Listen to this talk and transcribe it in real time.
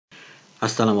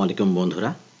আসসালামু আলাইকুম বন্ধুরা,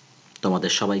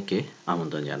 তোমাদের সবাইকে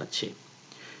আমন্ত্রণ জানাচ্ছি।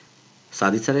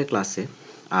 সাদি স্যারের ক্লাসে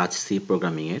আজ সি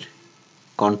প্রোগ্রামিংয়ের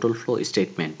কন্ট্রোল ফ্লো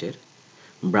স্টেটমেন্টের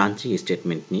ব্রাঞ্চিং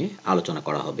স্টেটমেন্ট নিয়ে আলোচনা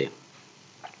করা হবে।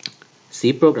 সি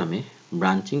প্রোগ্রামে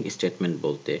ব্রাঞ্চিং স্টেটমেন্ট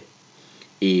বলতে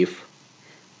ইফ,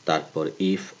 তারপর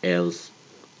ইফ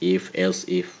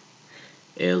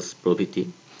এলস প্রভৃতি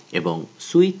এবং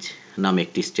সুইচ নামে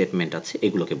একটি স্টেটমেন্ট আছে,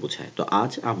 এগুলোকে বোঝায়। তো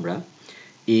আজ আমরা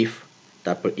ইফ,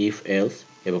 তারপর ইফ এলস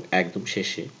এবং একদম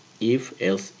শেষে ইফ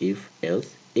এলস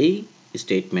এই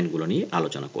স্টেটমেন্টগুলো নিয়ে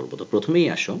আলোচনা করব। তো প্রথমেই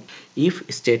আসো ইফ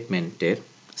স্টেটমেন্টের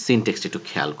সিনট্যাক্সটা একটু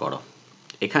খেয়াল করো।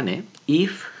 এখানে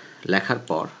ইফ লেখার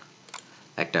পর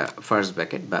একটা ফার্স্ট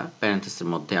ব্র্যাকেট বা প্যারেন্থেসিসের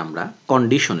মধ্যে আমরা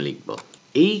কন্ডিশন লিখব।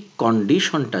 এই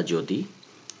কন্ডিশনটা যদি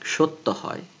সত্য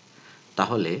হয়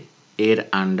তাহলে এর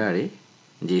আন্ডারে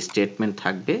যে স্টেটমেন্ট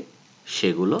থাকবে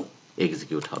সেগুলো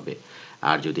এক্সিকিউট হবে,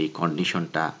 আর যদি এই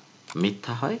কন্ডিশনটা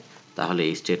মিথ্যা হয় তাহলে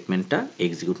এই স্টেটমেন্টটা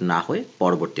এক্সিকিউট না হয়ে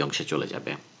পরবর্তী অংশে চলে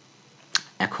যাবে।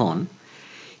 এখন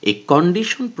এই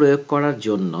কন্ডিশন প্রয়োগ করার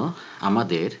জন্য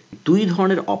আমাদের দুই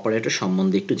ধরনের অপারেটর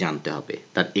সম্বন্ধে একটু জানতে হবে।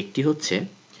 তার একটি হচ্ছে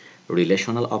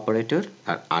রিলেশনাল অপারেটর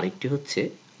আর আরেকটি হচ্ছে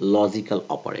লজিক্যাল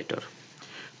অপারেটর।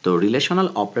 তো রিলেশনাল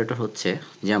অপারেটর হচ্ছে,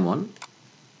 যেমন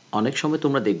অনেক সময়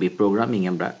তোমরা দেখবে প্রোগ্রামিং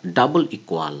আমরা ডাবল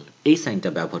ইকুয়াল এই সাইনটা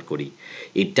ব্যবহার করি।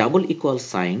 এই ডাবল ইকুয়াল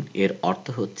সাইন এর অর্থ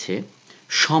হচ্ছে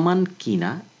সমান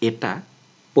কিনা এটা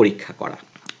পরীক্ষা করা।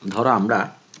 ধরো আমরা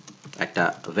একটা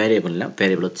ভ্যারিয়েবল নিলাম,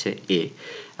 ভ্যারিয়েবল হচ্ছে এ,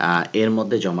 এর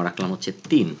মধ্যে জমা রাখলাম হচ্ছে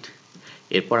 3,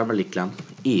 এরপর আমরা লিখলাম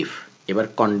ইফ, এবার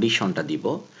কন্ডিশনটা দিব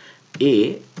এ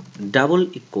ডাবল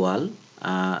ইকুয়াল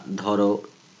ধরো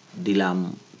দিলাম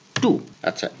 2।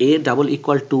 আচ্ছা, এ ডাবল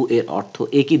ইকুয়াল 2 এর অর্থ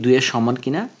এ কি 2 এর সমান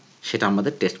কিনা সেটা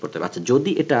আমাদের টেস্ট করতে হবে। আচ্ছা,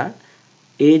 যদি এটা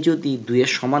এ যদি 2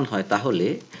 এর সমান হয় তাহলে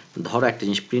ধরো একটা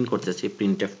জিনিস প্রিন্ট করতেছি,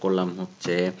 প্রিন্টএফ করলাম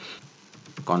হচ্ছে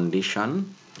কন্ডিশন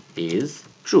ইজ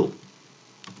ট্রু।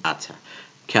 আচ্ছা,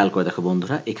 খেয়াল করে দেখো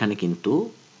বন্ধুরা, এখানে কিন্তু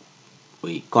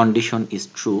ওই কন্ডিশন ইজ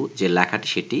ট্রু যে লেখাটি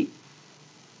সেটি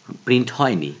প্রিন্ট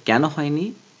হয়নি। কেন হয়নি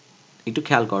একটু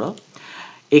খেয়াল করো।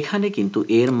 এখানে কিন্তু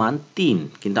এর মান 3,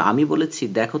 কিন্তু আমি বলেছি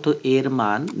দেখো তো এর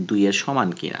মান 2 এর সমান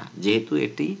কিনা। যেহেতু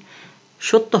এটি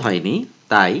সত্য হয়নি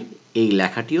তাই এই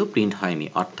লেখাটিও প্রিন্ট হয়নি,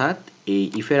 অর্থাৎ এই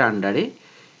ইফের আন্ডারে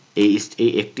এই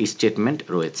একটি স্টেটমেন্ট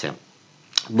রয়েছে।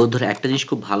 বন্ধুরা, একটা জিনিস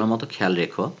খুব ভালো মতো খেয়াল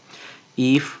রেখো,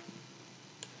 ইফ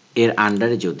এর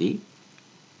আন্ডারে যদি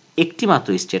একটি মাত্র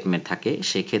স্টেটমেন্ট থাকে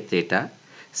সেক্ষেত্রে এটা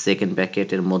সেকেন্ড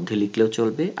ব্র্যাকেটের মধ্যে লিখলেও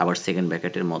চলবে, আবার সেকেন্ড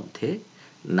ব্র্যাকেটের মধ্যে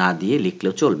না দিয়ে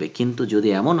লিখলেও চলবে। কিন্তু যদি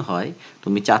এমন হয়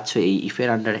তুমি চাচ্ছ এই ইফের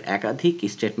আন্ডারে একাধিক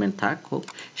স্টেটমেন্ট থাকুক,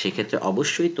 সেক্ষেত্রে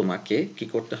অবশ্যই তোমাকে কি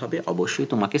করতে হবে, অবশ্যই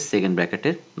তোমাকে সেকেন্ড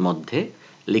ব্র্যাকেটের মধ্যে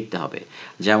লিখতে হবে।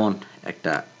 যেমন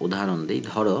একটা উদাহরণ দিই,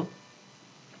 ধরো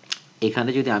এখানে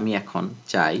যদি আমি এখন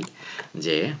চাই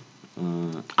যে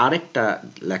আরেকটা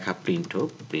লেখা প্রিন্ট হোক,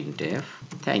 প্রিন্টএফ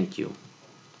থ্যাংক ইউ,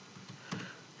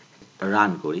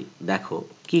 রান করি, দেখো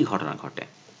কি ঘটনা ঘটে।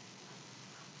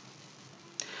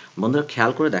 বন্ধুরা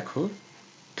খেয়াল করে দেখো,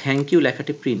 থ্যাংক ইউ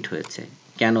লেখাটি প্রিন্ট হয়েছে।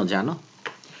 কেন জানো?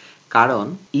 কারণ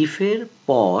ইফের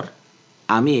পর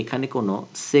আমি এখানে কোনো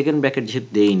সেকেন্ড ব্র্যাকেট যেহেতু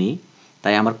দেইনি,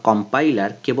 তাই আমার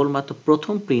কম্পাইলার কেবলমাত্র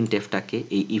প্রথম প্রিন্টএফটাকে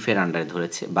এই ইফের আন্ডারে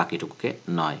ধরেছে, বাকিটুকুকে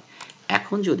নয়।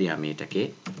 এখন যদি আমি এটাকে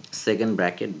সেকেন্ড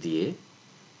ব্র্যাকেট দিয়ে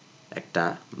একটা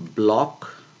ব্লক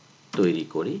তৈরি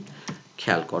করি,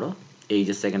 খেয়াল করো এই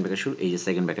যে সেকেন্ড ব্র্যাকেট শুরু, এই যে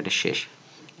সেকেন্ড ব্র্যাকেটের শেষ।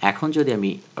 এখন যদি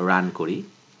আমি রান করি,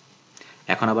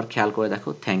 এখন আবার খেয়াল করে দেখো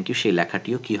থ্যাংক ইউ সেই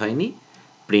লেখাটিও কি হয়নি,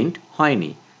 প্রিন্ট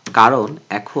হয়নি। কারণ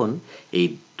এখন এই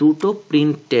দুটো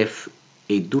প্রিন্টএফ,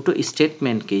 এই দুটো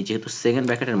স্টেটমেন্টকেই যেহেতু সেকেন্ড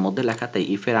ব্র্যাকেটের মধ্যে লেখা তাই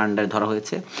ইফের আন্ডারে ধরা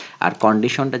হয়েছে, আর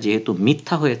কন্ডিশনটা যেহেতু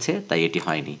মিথ্যা হয়েছে তাই এটি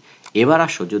হয়নি। এবার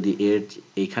আসো যদি এর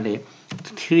এইখানে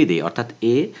 3 দিই, অর্থাৎ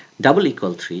এ ডাবল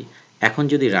ইকুয়াল 3, এখন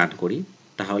যদি রান করি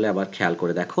তাহলে আবার খেয়াল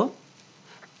করে দেখো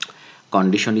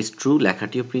কন্ডিশন ইজ ট্রু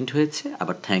লেখাটিও প্রিন্ট হয়েছে,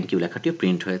 আবার থ্যাংক ইউ লেখাটিও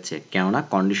প্রিন্ট হয়েছে, কেননা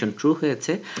কন্ডিশন ট্রু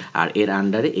হয়েছে আর এর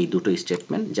আন্ডারে এই দুটো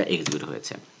স্টেটমেন্ট যা এক্সিকিউট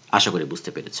হয়েছে। আশা করি বুঝতে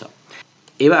পেরেছ।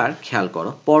 এবার খেয়াল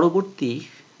করো পরবর্তী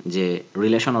যে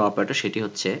রিলেশনাল অপারেটর সেটি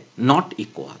হচ্ছে নট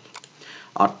ইকুয়াল।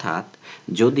 অর্থাৎ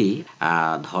যদি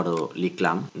ধরো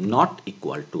লিখলাম নট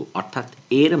ইকুয়াল টু, অর্থাৎ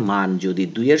এর মান যদি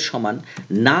 2 এর সমান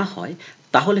না হয়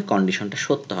তাহলে কন্ডিশনটা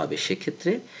সত্য হবে,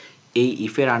 সেক্ষেত্রে এই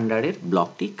ইফের আন্ডারের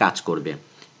ব্লকটি কাজ করবে।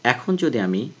 এখন যদি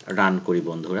আমি রান করি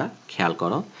বন্ধুরা, খেয়াল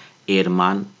করো এর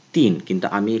মান 3, কিন্তু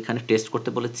আমি এখানে টেস্ট করতে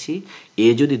বলেছি এ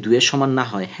যদি 2 এর সমান না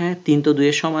হয়। হ্যাঁ, 3 তো 2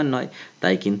 এর সমান নয়,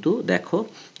 তাই কিন্তু দেখো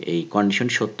এই কন্ডিশন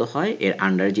সত্য হয়, এর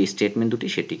আন্ডারে যে স্টেটমেন্ট দুটি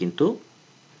সেটি কিন্তু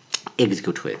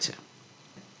এক্সিকিউট হয়েছে।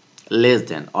 লেস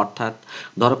দেন, অর্থাৎ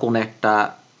ধরো কোনো একটা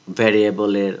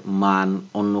ভ্যারিয়েবলের মান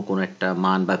অন্য কোনো একটা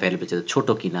মান বা ভ্যারিয়েবল চেয়ে ছোট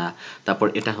কিনা, তারপর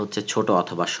এটা হচ্ছে ছোট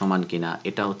অথবা সমান কিনা,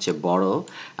 এটা হচ্ছে বড়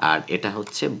আর এটা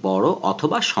হচ্ছে বড়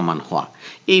অথবা সমান হওয়া।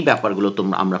 এই ব্যাপারগুলো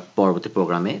আমরা পরবর্তী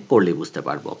প্রোগ্রামে করলেই বুঝতে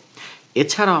পারবো।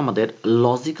 এছাড়াও আমাদের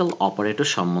লজিক্যাল অপারেটর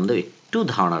সম্বন্ধে একটু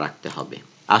ধারণা রাখতে হবে।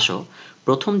 আসো,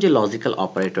 প্রথম যে লজিক্যাল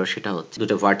অপারেটর সেটা হচ্ছে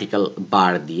দুটো ভার্টিক্যাল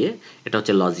বার দিয়ে, এটা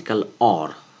হচ্ছে লজিক্যাল অর।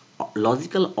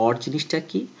 লজিক্যাল অর জিনিসটা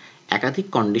কি? একাধিক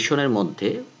কন্ডিশনের মধ্যে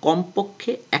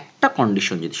কমপক্ষে একটা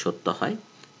কন্ডিশন যদি সত্য হয়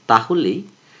তাহলেই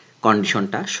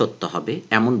কন্ডিশনটা সত্য হবে,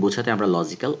 এমন বোঝাতে আমরা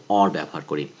লজিক্যাল অর ব্যবহার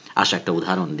করি। আসো একটা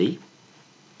উদাহরণ দিই।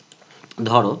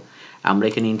 ধরো আমরা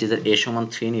এখানে ইন্টিজার a সমান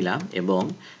 3 নিলাম এবং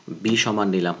b সমান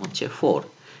নিলাম হচ্ছে 4।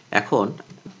 এখন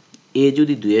a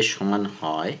যদি 2 এর সমান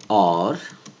হয় অর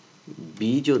b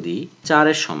যদি 4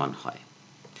 এর সমান হয়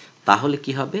তাহলে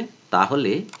কি হবে?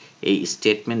 তাহলে এই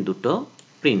স্টেটমেন্ট দুটো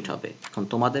প্রিন্ট হবে। এখন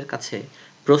তোমাদের কাছে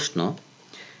প্রশ্ন,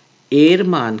 এর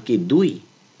মান কি 2?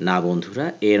 না বন্ধুরা,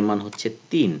 এর মান হচ্ছে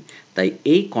 3, তাই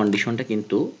এই কন্ডিশনটা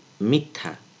কিন্তু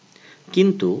মিথ্যা।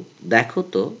 কিন্তু দেখো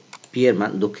তো p এর মান,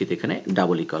 দুঃখিত এখানে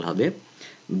ডাবল ইকুয়াল হবে,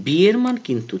 b এর মান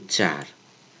কিন্তু 4,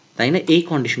 তাই না? এই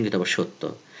কন্ডিশন কিন্তু আবার সত্য।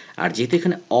 আর যেহেতু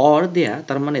এখানে অর দেয়া,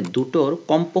 তার মানে দুটোর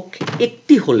কমপক্ষে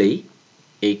একটি হলেই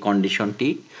এই কন্ডিশনটি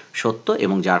সত্য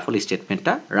এবং যার ফলে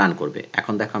স্টেটমেন্টটা রান করবে।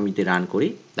 এখন দেখো আমি যদি রান করি,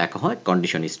 দেখো হয়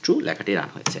কন্ডিশন ইজ ট্রু, লেখাটি রান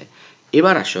হয়েছে।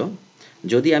 এবার আসো,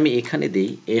 যদি আমি এখানে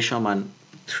দিই a সমান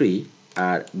 3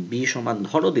 আর b সমান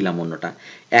ধরো দিলাম অন্যটা,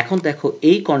 এখন দেখো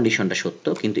এই কন্ডিশনটা সত্য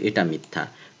কিন্তু এটা মিথ্যা।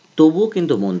 তবুও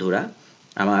কিন্তু বন্ধুরা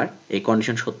আমার এই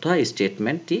কন্ডিশন সত্য হয়,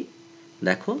 স্টেটমেন্টটি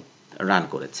দেখো রান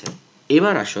করেছে।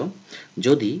 এবার আসো,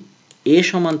 যদি a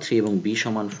সমান 3 এবং b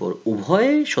সমান 4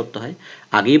 উভয়ে সত্য হয়,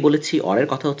 আগেই বলেছি অরের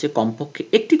কথা হচ্ছে কমপক্ষে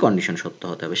একটি কন্ডিশন সত্য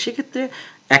হতে হবে, সেক্ষেত্রে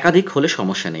একাধিক হলে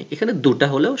সমস্যা নেই, এখানে দুটা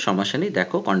হলেও সমস্যা নেই।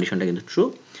 দেখো কন্ডিশনটা কিন্তু ট্রু,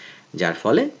 যার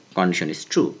ফলে কন্ডিশন ইজ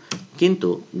ট্রু। কিন্তু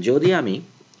যদি আমি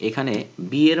এখানে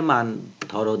b এর মান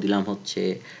ধরো দিলাম হচ্ছে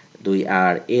 2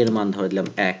 আর এর মান ধরে দিলাম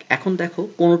 1, এখন দেখো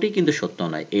কোনোটি কিন্তু সত্য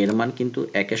নয়, এর মান কিন্তু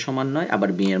 1 এর সমান নয়, আবার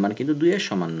b এর মান কিন্তু 2 এর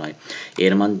সমান নয়,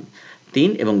 এর মান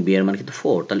 3 এবং b এর মান কিন্তু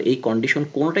 4, তাহলে এই কন্ডিশন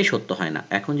কোনোটাই সত্য হয় না।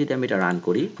 এখন যদি আমি এটা রান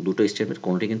করি, দুটো স্টেটমেন্ট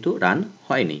কোনোটি কিন্তু রান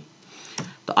হয়নি।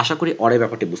 তো আশা করি অরের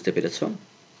ব্যাপারটি বুঝতে পেরেছো।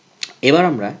 এবার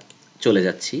আমরা চলে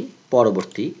যাচ্ছি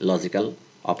পরবর্তী লজিক্যাল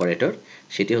অপারেটর,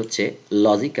 সেটি হচ্ছে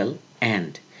লজিক্যাল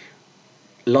অ্যান্ড।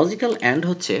 লজিক্যাল অ্যান্ড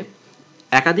হচ্ছে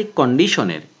একাধিক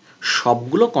কন্ডিশনের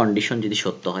সবগুলো কন্ডিশন যদি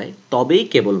সত্য হয় তবেই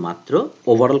কেবলমাত্র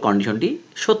ওভারঅল কন্ডিশনটি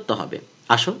সত্য হবে।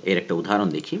 আসো এর একটা উদাহরণ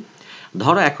দেখি।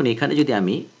 ধরো এখন এখানে যদি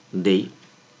আমি দেই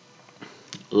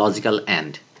লজিক্যাল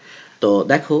অ্যান্ড, তো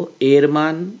দেখো এর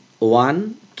মান 1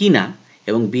 কিনা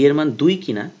এবং b এর মান 2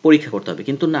 কিনা পরীক্ষা করতে হবে,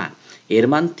 কিন্তু না, এর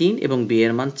মান 3 এবং b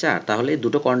এর মান 4, তাহলে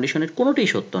দুটো কন্ডিশনের কোনোটাই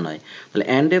সত্য নয়, তাহলে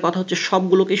অ্যান্ড এর কথা হচ্ছে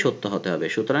সবগুলোকেই সত্য হতে হবে,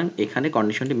 সুতরাং এখানে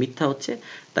কন্ডিশনটি মিথ্যা হচ্ছে,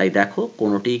 তাই দেখো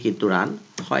কোনোটিই কিন্তু রান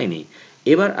হয়নি।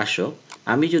 এবার আসো,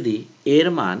 আমি যদি এর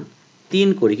মান 3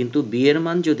 করি কিন্তু b এর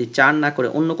মান যদি 4 না করে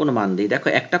অন্য কোনো মান দিই, দেখো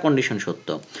একটা কন্ডিশন সত্য,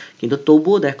 কিন্তু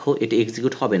তবুও দেখো এটি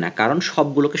এক্সিকিউট হবে না, কারণ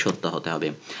সবগুলোকে সত্য হতে হবে।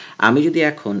 আমি যদি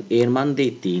এখন এর মান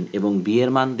দিই 3 এবং b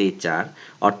এর মান দিই 4,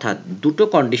 অর্থাৎ দুটো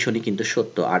কন্ডিশনই কিন্তু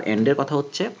সত্য, আর এন্ডের কথা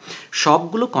হচ্ছে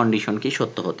সবগুলো কন্ডিশনকেই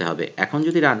সত্য হতে হবে। এখন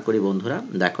যদি রান করি বন্ধুরা,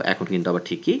 দেখো এখন কিন্তু আবার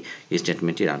ঠিকই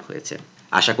স্টেটমেন্টটি রান হয়েছে।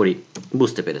 আশা করি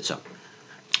বুঝতে পেরেছ।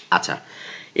 আচ্ছা,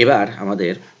 এবার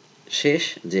আমাদের শেষ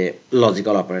যে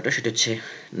লজিক্যাল অপারেটর সেটা হচ্ছে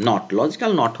নট।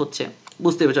 লজিক্যাল নট হচ্ছে,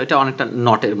 বুঝতে পেরেছো, এটা অনেকটা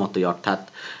নটের মতোই, অর্থাৎ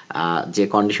যে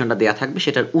কন্ডিশনটা দেয়া থাকবে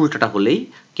সেটার উল্টোটা হলেই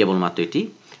কেবলমাত্র এটি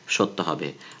সত্য হবে।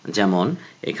 যেমন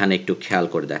এখানে একটু খেয়াল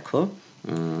করে দেখো,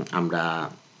 আমরা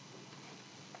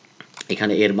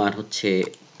এখানে এর মান হচ্ছে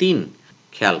 3,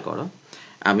 খেয়াল করো,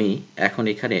 আমি এখন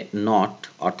এখানে নট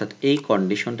অর্থাৎ এই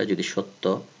কন্ডিশনটা যদি সত্য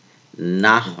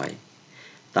না হয়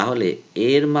তাহলে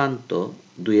এর মান তো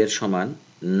 2 এর সমান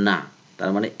না,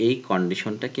 তার মানে এই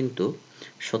কন্ডিশনটা কিন্তু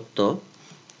সত্য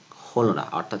হলো না,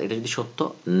 অর্থাৎ এটা যদি সত্য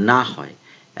না হয়।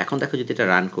 এখন দেখো যদি এটা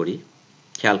রান করি,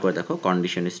 খেয়াল করে দেখো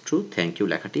condition is true, thank you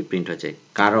লেখাটি প্রিন্ট হয়েছে,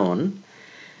 কারণ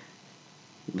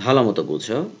ভালো মতো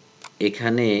বুঝো,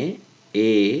 এখানে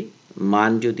এ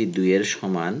মান যদি 2 এর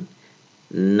সমান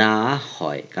না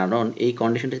হয়, কারণ এই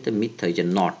কন্ডিশনটা মিথ্যা, হয়েছে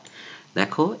নট,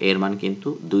 দেখো এর মান কিন্তু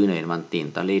 2 নয়, এর মান 3,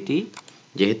 তাহলে এটি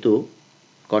যেহেতু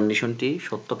কন্ডিশনটি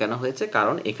সত্য কেন হয়েছে,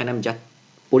 কারণ এখানে আমি যা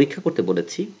পরীক্ষা করতে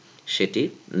বলেছি সেটি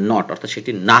নট, অর্থাৎ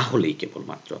সেটি না হলেই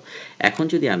কেবলমাত্র। এখন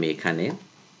যদি আমি এখানে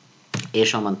a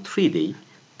সমান 3 দেই,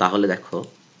 তাহলে দেখো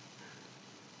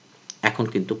এখন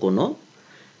কিন্তু কোনো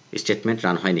স্টেটমেন্ট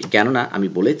রান হয়নি, কেননা আমি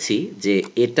বলেছি যে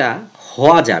এটা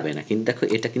হওয়া যাবে না, কিন্তু দেখো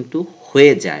এটা কিন্তু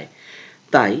হয়ে যায়,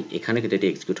 তাই এখানে কিন্তু এটি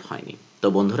এক্সিকিউট হয়নি। তো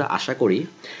বন্ধুরা, আশা করি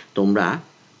তোমরা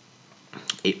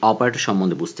এই অপারেটর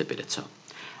সম্বন্ধে বুঝতে পেরেছ।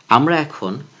 আমরা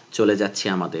এখন চলে যাচ্ছি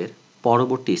আমাদের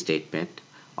পরবর্তী স্টেটমেন্ট,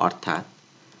 অর্থাৎ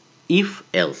ইফ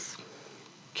এলস।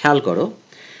 খেয়াল করো,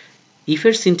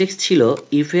 ইফের সিনট্যাক্স ছিল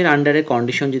ইফের আন্ডারে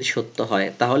কন্ডিশন যদি সত্য হয়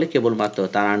তাহলে কেবলমাত্র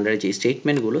তার আন্ডারে যে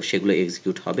স্টেটমেন্টগুলো সেগুলো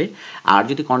এক্সিকিউট হবে, আর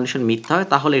যদি কন্ডিশন মিথ্যা হয়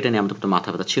তাহলে এটা নিয়ে আমাদের কোনো মাথা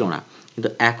ব্যথা ছিল না। কিন্তু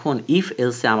এখন ইফ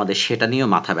এলসে আমাদের সেটা নিয়েও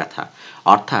মাথা ব্যথা,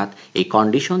 অর্থাৎ এই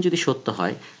কন্ডিশন যদি সত্য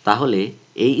হয় তাহলে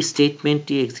এই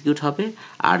স্টেটমেন্টটি এক্সিকিউট হবে,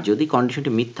 আর যদি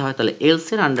কন্ডিশনটি মিথ্যা হয় তাহলে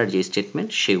এলসের আন্ডার যে স্টেটমেন্ট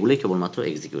সেগুলোই কেবলমাত্র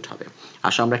এক্সিকিউট হবে।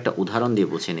 আসলে আমরা একটা উদাহরণ দিয়ে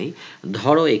বুঝে নেই।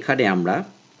 ধরো এখানে আমরা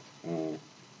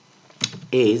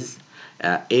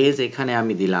এজ এখানে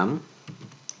আমি দিলাম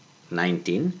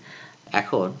 19।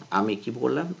 এখন আমি কি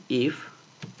বললাম, ইফ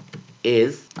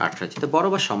এজ 18 যদি বড়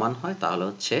বা সমান হয় তাহলে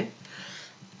হচ্ছে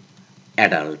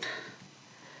অ্যাডাল্ট।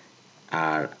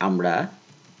 আর আমরা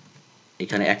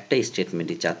এখানে একটা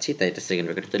স্টেটমেন্টই চাচ্ছি, তাই এটা সেকেন্ড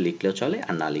ব্র্যাকেটে লিখলেও চলে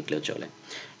আর না লিখলেও চলে।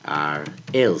 আর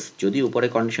এলস যদি উপরে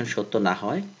কন্ডিশন সত্য না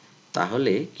হয়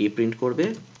তাহলে কি প্রিন্ট করবে,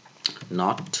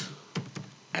 নট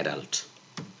অ্যাডাল্ট।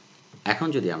 এখন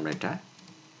যদি আমরা এটা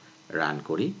রান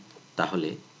করি তাহলে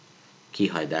কি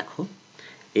হয় দেখো,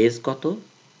 এজ কত,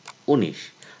 19,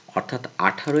 অর্থাৎ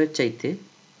 18 এর চাইতে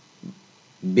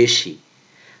বেশি।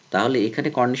 তাহলে এখানে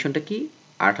কন্ডিশনটা কি,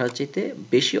 18 চাইতে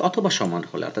বেশি অথবা সমান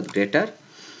হলে, অর্থাৎ greater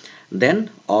than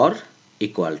or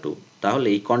equal to. তাহলে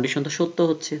এই কন্ডিশন তো সত্য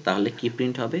হচ্ছে, তাহলে কি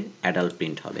প্রিন্ট হবে, অ্যাডাল্ট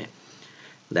প্রিন্ট হবে।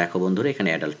 দেখো বন্ধুরা, এখানে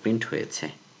অ্যাডাল্ট প্রিন্ট হয়েছে।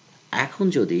 এখন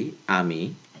যদি আমি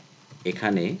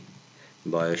এখানে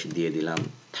বয়স দিয়ে দিলাম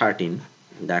 13,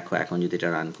 দেখো এখন যদি এটা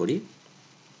রান করি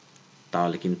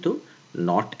তাহলে কিন্তু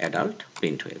নট অ্যাডাল্ট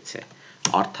প্রিন্ট হয়েছে।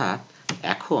 অর্থাৎ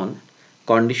এখন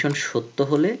কন্ডিশন সত্য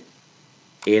হলে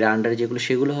এর আন্ডারে যেগুলো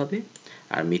সেগুলো হবে,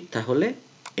 আর মিথ্যা হলে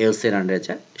এলস এর আন্ডারে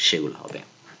যা সেগুলো হবে।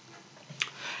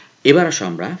 এবার আসো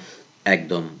আমরা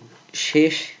একদম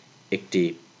শেষ একটি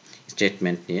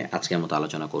স্টেটমেন্ট নিয়ে আজকের মতো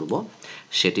আলোচনা করব।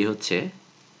 সেটি হচ্ছে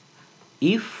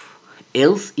if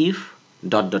else if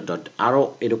dot dot dot, আরও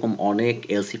এরকম অনেক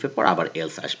এলস ইফের পর আবার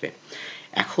এলস আসবে।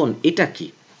 এখন এটা কি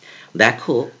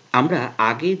দেখো, আমরা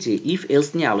আগে যে ইফ এলস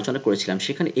নিয়ে আলোচনা করেছিলাম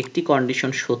সেখানে একটি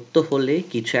কন্ডিশন সত্য হলে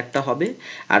কিছু একটা হবে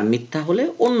আর মিথ্যা হলে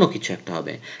অন্য কিছু একটা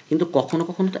হবে। কিন্তু কখনো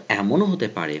কখনো তো এমনও হতে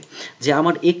পারে যে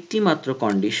আমার একটি মাত্র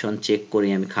কন্ডিশন চেক করে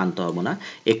আমি ক্ষান্ত হব না,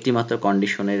 একটি মাত্র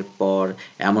কন্ডিশনের পর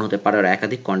এমন হতে পারে আর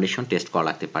একাধিক কন্ডিশন টেস্ট করা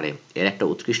লাগতে পারে। এর একটা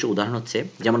উৎকৃষ্ট উদাহরণ হচ্ছে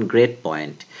যেমন গ্রেড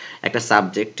পয়েন্ট। একটা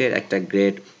সাবজেক্টের একটা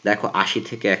গ্রেড দেখো 80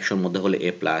 থেকে 100-র মধ্যে হলে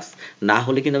এ প্লাস, না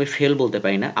হলে কিন্তু আমি ফেল বলতে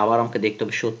পারি না, আবার আমাকে দেখতে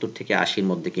হবে 70 থেকে 80-র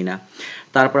মধ্যে কিনা।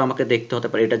 তারপর আমাকে দেখতে হতে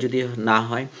পারে এটা যদি না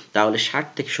হয় তাহলে 60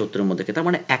 থেকে 70-এর মধ্যে, তার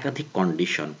মানে একাধিক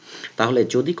কন্ডিশন। তাহলে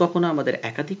যদি কখনো আমাদের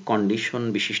একাধিক কন্ডিশন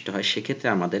বিশিষ্ট হয় সেক্ষেত্রে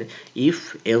আমাদের if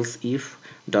else if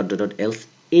dot dot dot else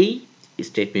এই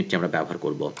স্টেটমেন্টটি আমরা ব্যবহার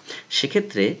করব।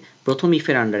 সেক্ষেত্রে প্রথম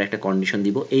ইফের আন্ডারে একটা কন্ডিশন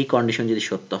দিব, এই কন্ডিশন যদি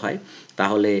সত্য হয়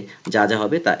তাহলে যা যা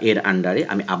হবে তা এর আন্ডারে,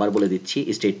 আমি আবার বলে দিচ্ছি,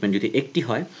 স্টেটমেন্ট যদি একটি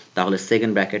হয় তাহলে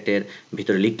সেকেন্ড ব্র্যাকেটের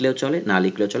ভিতরে লিখলেও চলে না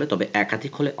লিখলেও চলে, তবে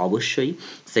একাধিক হলে অবশ্যই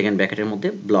সেকেন্ড ব্র্যাকেটের মধ্যে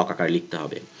ব্লক আকারে লিখতে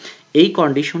হবে। এই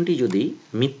কন্ডিশনটি যদি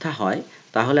মিথ্যা হয়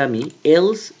তাহলে আমি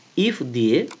এলস ইফ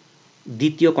দিয়ে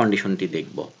দ্বিতীয় কন্ডিশনটি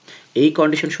দেখব, এই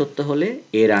কন্ডিশন সত্য হলে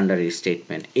এর আন্ডারের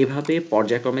স্টেটমেন্ট। এভাবে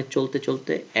পর্যায়ক্রমে চলতে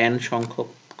চলতে n সংখ্যক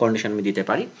কন্ডিশন আমি দিতে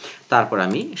পারি, তারপর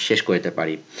আমি শেষ করতে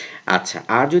পারি। আচ্ছা,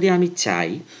 আর যদি আমি চাই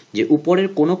যে উপরের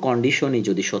কোনো কন্ডিশনই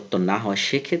যদি সত্য না হয়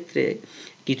সেক্ষেত্রে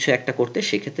কিছু একটা করতে,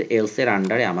 সেক্ষেত্রে এলস এর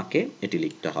আন্ডারে আমাকে এটি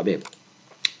লিখতে হবে।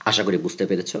 আশা করি বুঝতে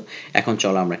পেরেছ। এখন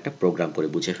চলো আমরা একটা প্রোগ্রাম করে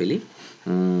বুঝে ফেলি।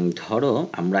 ধরো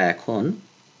আমরা এখন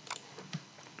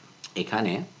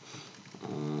এখানে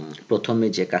প্রথমে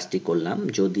যে কাজটি করলাম,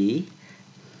 যদি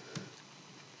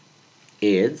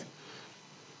এজ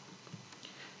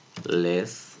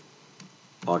লেস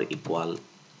অর ইকুয়াল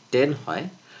 10 হয়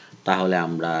তাহলে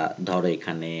আমরা ধরো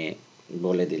এখানে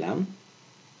বলে দিলাম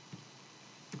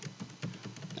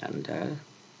আন্ডার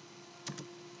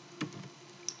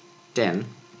 10।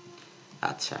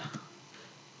 আচ্ছা,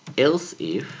 এলস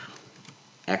ইফ,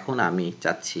 এখন আমি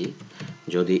চাচ্ছি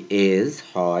যদি এজ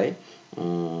হয়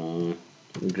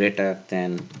গ্রেটার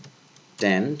দেন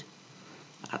 10,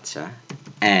 আচ্ছা,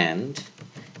 অ্যান্ড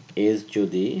এজ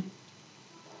যদি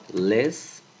লেস,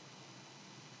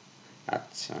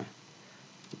 আচ্ছা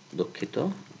দুঃখিত,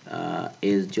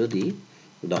 এজ যদি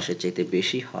 10-এর চাইতে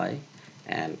বেশি হয়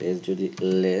অ্যান্ড এজ যদি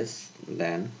লেস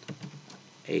দেন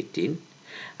 18।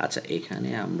 আচ্ছা, এখানে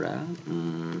আমরা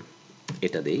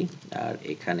এটা দেই আর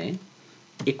এখানে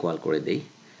ইকুয়াল করে দেই,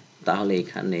 তাহলে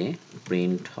এখানে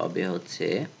প্রিন্ট হবে হচ্ছে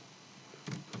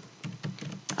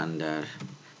আন্ডার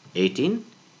 18।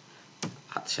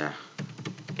 আচ্ছা,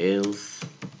 এলস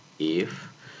ইফ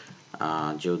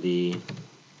যদি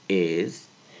এজ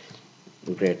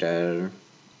গ্রেটার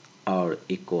অর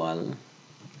ইকুয়াল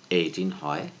 18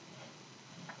 হয়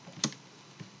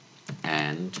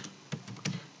অ্যান্ড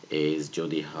এজ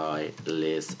যদি হয়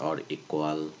লেস অর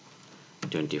ইকুয়াল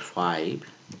 25,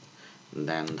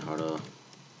 দেন ধরো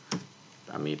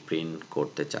আমি প্রিন্ট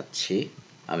করতে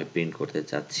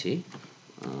চাচ্ছি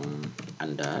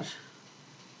আন্ডার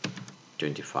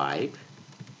 25।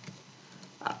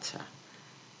 আচ্ছা,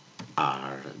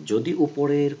 আর যদি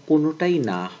উপরের কোনোটাই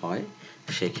না হয়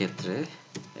সেক্ষেত্রে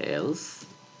এলস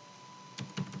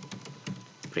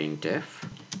প্রিন্টএফ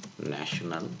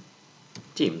ন্যাশনাল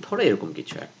টিম, ধরো এরকম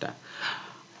কিছু একটা।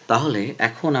 তাহলে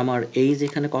এখন আমার এইজ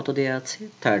এখানে কত দেয়া আছে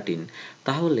 13,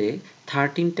 তাহলে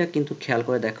 13টা কিন্তু খেয়াল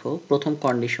করে দেখো প্রথম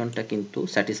কন্ডিশনটা কিন্তু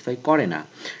স্যাটিসফাই করে না,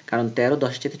 কারণ 13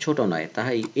 10 চেয়ে ছোট নয়,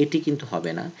 তাই এটি কিন্তু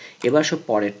হবে না। এবার সব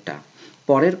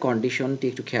পরের কন্ডিশনটি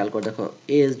একটু খেয়াল করে দেখো,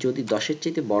 এজ যদি 10-এর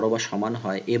চাইতে বড় বা সমান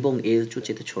হয় এবং এজ যদি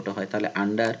চাইতে ছোট হয় তাহলে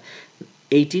আন্ডার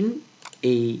 18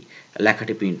 এই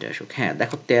লেখাটি প্রিন্ট আসুক। হ্যাঁ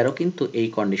দেখো 13 কিন্তু এই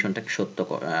কন্ডিশনটাকে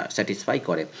স্যাটিসফাই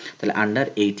করে, তাহলে আন্ডার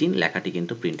 18 লেখাটি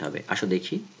কিন্তু প্রিন্ট হবে। আসো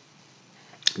দেখি,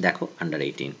 দেখো আন্ডার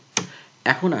 18।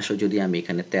 এখন আসো যদি আমি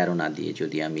এখানে 13 না দিয়ে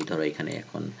যদি আমি ধরো এখানে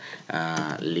এখন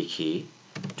লিখি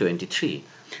 23,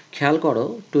 খেয়াল করো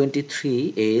 23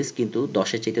 এজ কিন্তু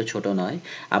 10-এর চাইতে ছোট নয়,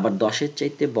 আবার 10-এর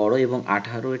চাইতে বড় এবং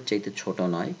 18-এর চাইতে ছোট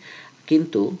নয়,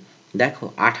 কিন্তু দেখো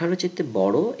 18-এর চাইতে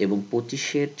বড় এবং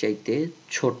 25-এর চাইতে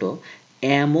ছোট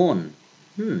এমন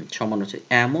সমান হচ্ছে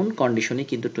এমন কন্ডিশনে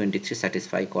কিন্তু 23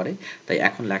 স্যাটিসফাই করে, তাই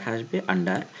এখন লেখা আসবে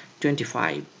আন্ডার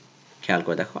 25। খেয়াল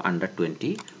করে দেখো আন্ডার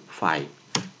 25।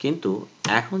 কিন্তু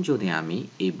এখন যদি আমি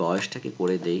এই বয়সটাকে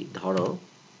করে দেই ধরো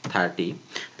 30,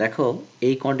 দেখো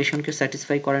এই কন্ডিশনকে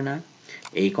স্যাটিসফাই করে না,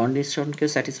 এই কন্ডিশনকেও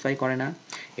স্যাটিসফাই করে না,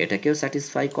 এটাকেও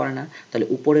স্যাটিসফাই করে না, তাহলে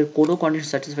উপরের কোনো কন্ডিশন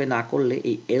স্যাটিসফাই না করলে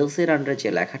এই এলস এর আন্ডারে যে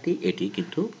লেখাটি এটি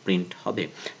কিন্তু প্রিন্ট হবে,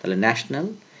 তাহলে ন্যাশনাল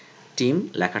টিম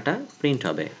লেখাটা প্রিন্ট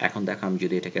হবে। এখন দেখো আমি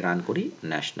যদি এটাকে রান করি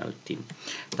ন্যাশনাল টিম,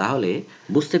 তাহলে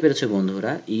বুঝতে পেরেছো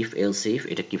বন্ধুরা ইফ এলস ইফ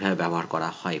এটা কিভাবে ব্যবহার করা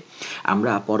হয়।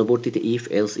 আমরা পরবর্তীতে ইফ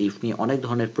এলস ইফ নিয়ে অনেক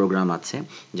ধরনের প্রোগ্রাম আছে,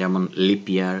 যেমন লিপ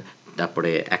ইয়ার,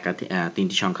 তারপরে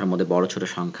তিনটি সংখ্যার মধ্যে বড় ছোট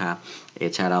সংখ্যা,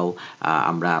 এছাড়াও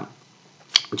আমরা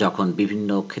যখন বিভিন্ন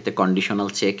ক্ষেত্রে কন্ডিশনাল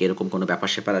চেক এরকম কোনো ব্যাপার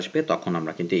স্যাপার আসবে তখন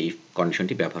আমরা কিন্তু এই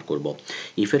কন্ডিশনটি ব্যবহার করব।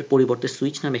 ইফের পরিবর্তে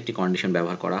সুইচ নামে একটি কন্ডিশন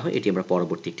ব্যবহার করা হয়, এটি আমরা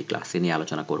পরবর্তী একটি ক্লাসে নিয়ে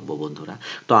আলোচনা করব বন্ধুরা।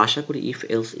 তো আশা করি ইফ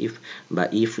এলস ইফ বা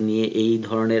ইফ নিয়ে এই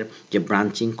ধরনের যে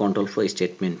ব্রাঞ্চিং কন্ট্রোল ফ্লো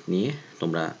স্টেটমেন্ট নিয়ে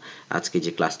তোমরা আজকে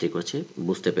যে ক্লাসটি করেছে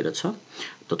বুঝতে পেরেছ।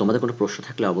 তো তোমাদের কোনো প্রশ্ন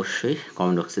থাকলে অবশ্যই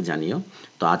কমেন্ট বক্সে জানিও।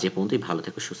 তো আজ এ পর্যন্তই, ভালো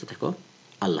থেকো, সুস্থ থেকো,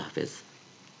 আল্লাহ হাফেজ।